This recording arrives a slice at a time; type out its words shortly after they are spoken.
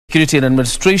Security and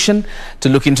Administration to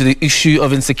look into the issue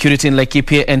of insecurity in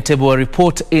Laikipia and table a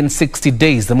report in 60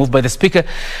 days. The move by the Speaker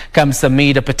comes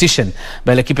amid a petition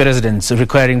by Laikipia residents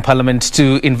requiring Parliament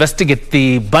to investigate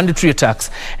the banditry attacks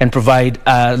and provide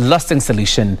a lasting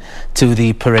solution to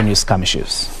the perennial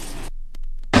skirmishes.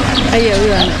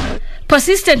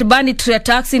 Persistent banditry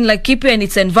attacks in Laikipia and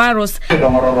its environs,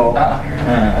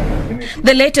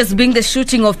 the latest being the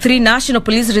shooting of 3 National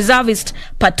Police reservists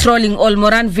patrolling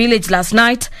Olmoran village last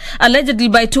night, allegedly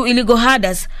by 2 illegal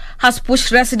herders, has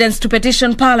pushed residents to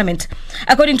petition Parliament.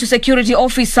 According to security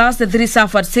officers, the 3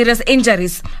 suffered serious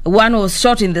injuries. One was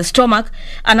shot in the stomach,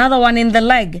 another one in the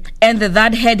leg, and the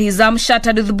third had his arm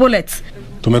shattered with bullets.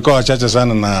 Tumekuwa wachache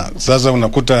sana na sasa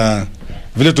unakuta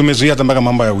vile tumezuia hata mpaka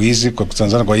mambo ya wizi kwa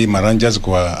kusanzana kwa hii maranjas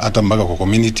kwa hata mpaka kwa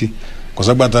community, kwa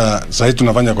sababu hata sasa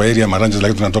tunafanya kwa area maranjas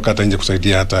lakini tunatoka hata nje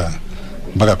kusaidia hata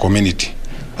mpaka community.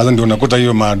 Sasa ndio unakuta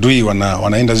hiyo maadui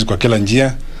wanaenda kwa kila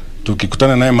njia,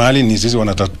 tukikutana naye mahali ni sisi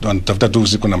wanatafuta tu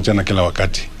usiku na mchana kila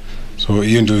wakati. So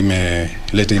hiyo ndio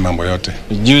imeleta hii mambo yote.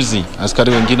 Juzi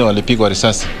askari wengine walipigwa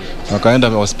risasi wakaenda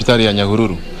hospitali ya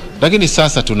Nyahururu, lakini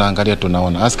sasa tunaangalia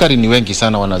tunaona askari ni wengi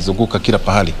sana wanazunguka kila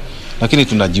pahali. Lakini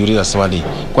tunajiuliza swali,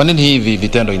 kwa nini hivi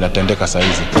vitendo inatendeka saa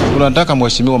hizi? Tunataka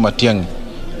Mheshimiwa Matiang'i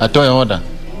atoe order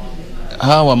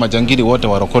hawa majangili wote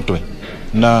warokotwe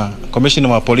na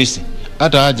commissioner wa polisi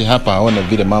hata aje hapa aone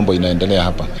vile mambo inaendelea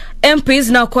hapa. MPs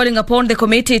now calling upon the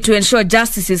committee to ensure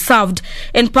justice is served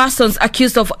and persons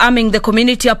accused of arming the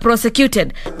community are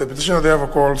prosecuted. The petition therefore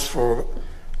calls for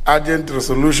urgent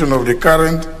resolution of the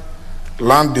current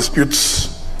land disputes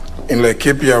in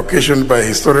Laikipia occasioned by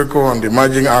historical and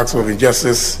emerging acts of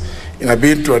injustice in a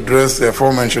bid to address the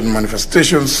aforementioned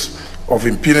manifestations of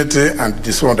impunity and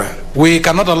disorder. We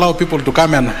cannot allow people to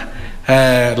come and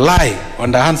lie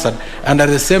unanswered and at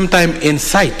the same time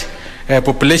incite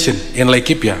population in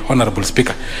Laikipia, Honorable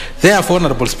Speaker. Therefore,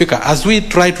 Honorable Speaker, as we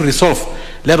try to resolve,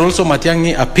 let also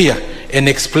Matiang'i appear and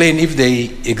explain if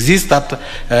they exist that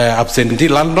absentee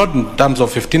landlord in terms of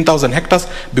 15,000 hectares,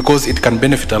 because it can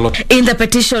benefit a lot. In the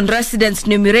petition, residents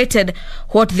enumerated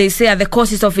what they say are the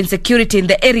causes of insecurity in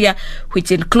the area, which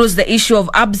includes the issue of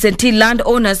absentee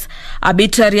landowners,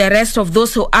 arbitrary arrest of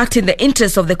those who act in the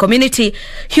interests of the community,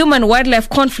 human-wildlife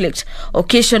conflict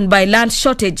occasioned by land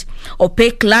shortage,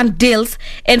 opaque land deals,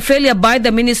 and failure by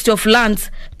the Ministry of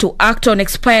Lands to act on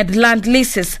expired land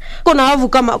leases. Kuna havu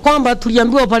kama kwamba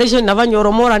tuliambiwa operation inafanywa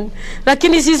Olmoran,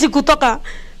 lakini sisi kutoka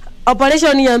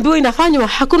operation niambiwa inafanywa,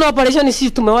 hakuna operation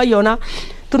sisi tumewaiona.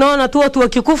 Tunaona tu watu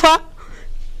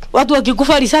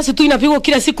wakikufa risasi tu inapigwa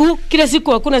kila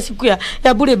siku, hakuna siku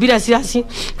ya bure bila risasi.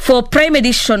 For Prime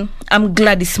Edition, I'm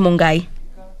Gladys Mungai.